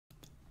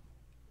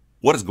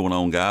What is going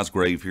on, guys?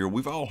 Grave here.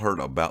 We've all heard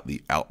about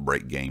the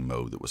Outbreak game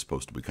mode that was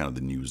supposed to be kind of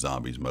the new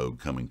zombies mode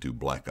coming to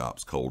Black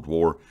Ops Cold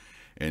War.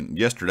 And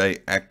yesterday,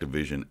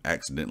 Activision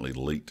accidentally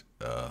leaked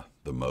the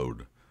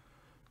mode.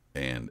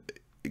 And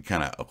it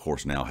kind of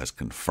course, now has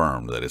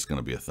confirmed that it's going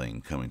to be a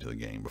thing coming to the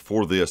game.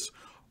 Before this,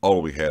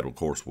 all we had, of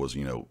course, was,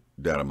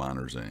 data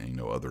miners and,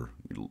 other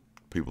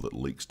people that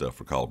leak stuff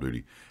for Call of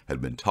Duty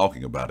had been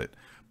talking about it.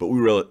 But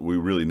we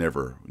really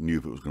never knew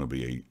if it was going to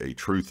be a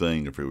true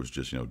thing, if it was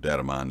just,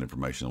 data mined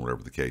information, or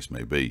whatever the case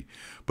may be.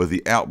 But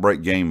the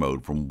Outbreak game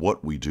mode, from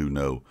what we do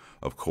know,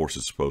 of course,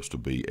 is supposed to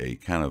be a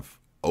kind of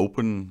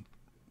open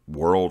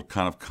world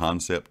kind of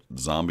concept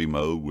zombie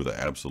mode with an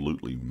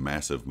absolutely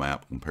massive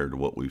map compared to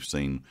what we've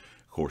seen,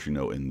 of course, in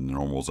the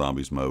normal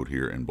zombies mode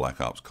here in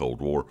Black Ops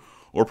Cold War,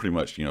 or pretty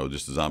much,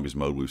 just the zombies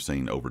mode we've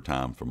seen over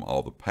time from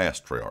all the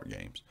past Treyarch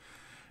games.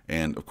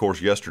 And of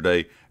course,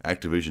 yesterday,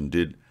 Activision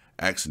did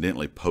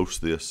accidentally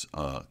post this,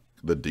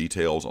 the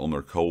details on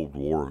their Cold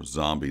War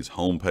Zombies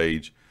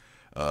homepage.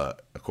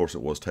 Of course,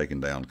 it was taken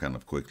down kind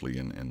of quickly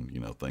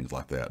and things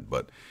like that.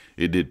 But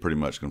it did pretty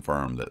much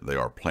confirm that they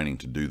are planning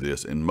to do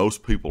this. And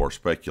most people are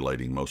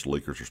speculating, most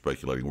leakers are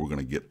speculating, we're going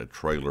to get a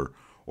trailer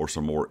or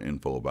some more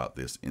info about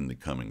this in the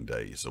coming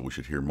days. So we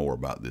should hear more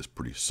about this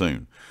pretty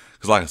soon.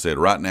 Because like I said,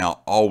 right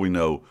now, all we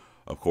know,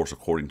 of course,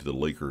 according to the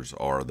leakers,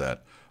 are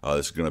that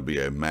this is going to be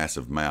a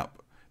massive map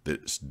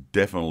that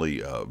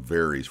definitely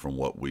varies from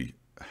what we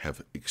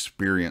have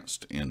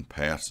experienced in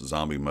past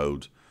zombie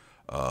modes.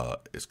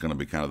 It's going to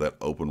be kind of that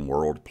open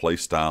world play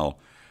style,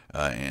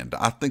 and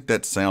I think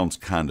that sounds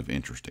kind of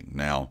interesting.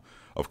 Now,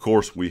 of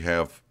course, we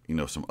have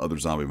some other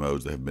zombie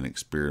modes that have been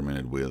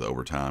experimented with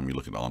over time. You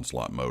look at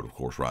Onslaught mode, of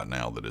course, right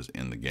now that is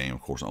in the game, of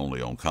course,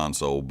 only on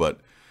console.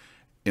 But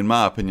in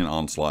my opinion,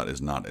 Onslaught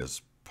is not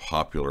as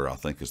popular, I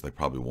think, as they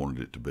probably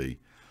wanted it to be.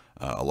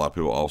 A lot of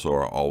people also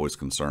are always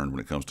concerned when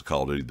it comes to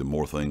Call of Duty, the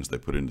more things they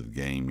put into the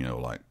game,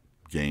 like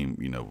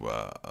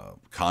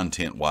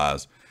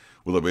content-wise,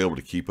 will they be able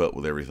to keep up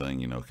with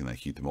everything? Can they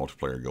keep the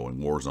multiplayer going,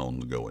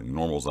 Warzone going,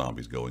 normal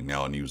zombies going,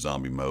 now a new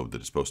zombie mode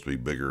that is supposed to be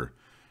bigger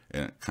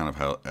and kind of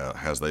how,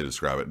 as they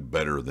describe it,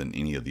 better than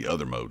any of the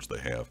other modes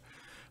they have.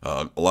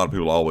 A lot of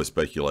people always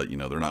speculate, they're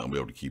not going to be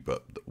able to keep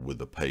up with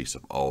the pace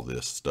of all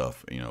this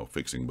stuff,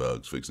 fixing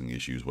bugs, fixing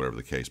issues, whatever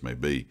the case may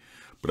be.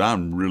 But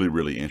I'm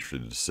really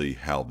interested to see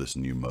how this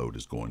new mode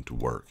is going to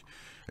work.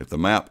 If the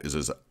map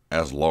is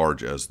as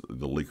large as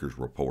the leakers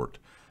report,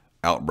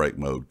 Outbreak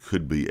mode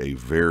could be a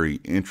very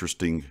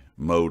interesting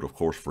mode, of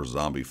course, for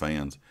zombie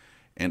fans,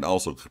 and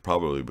also could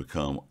probably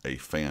become a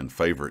fan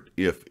favorite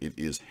if it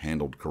is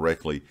handled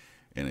correctly.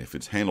 And if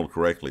it's handled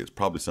correctly, it's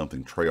probably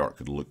something Treyarch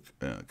could look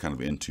kind of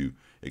into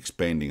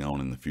expanding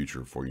on in the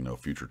future for,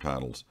 future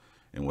titles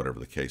and whatever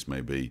the case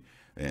may be.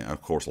 And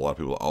of course, a lot of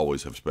people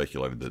always have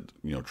speculated that,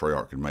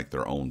 Treyarch could make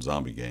their own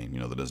zombie game,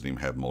 that doesn't even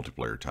have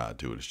multiplayer tied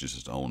to it. It's just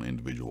its own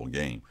individual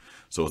game.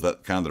 So is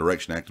that kind of the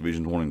direction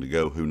Activision's wanting to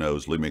go? Who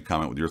knows? Leave me a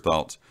comment with your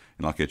thoughts,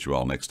 and I'll catch you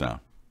all next time.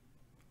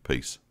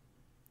 Peace.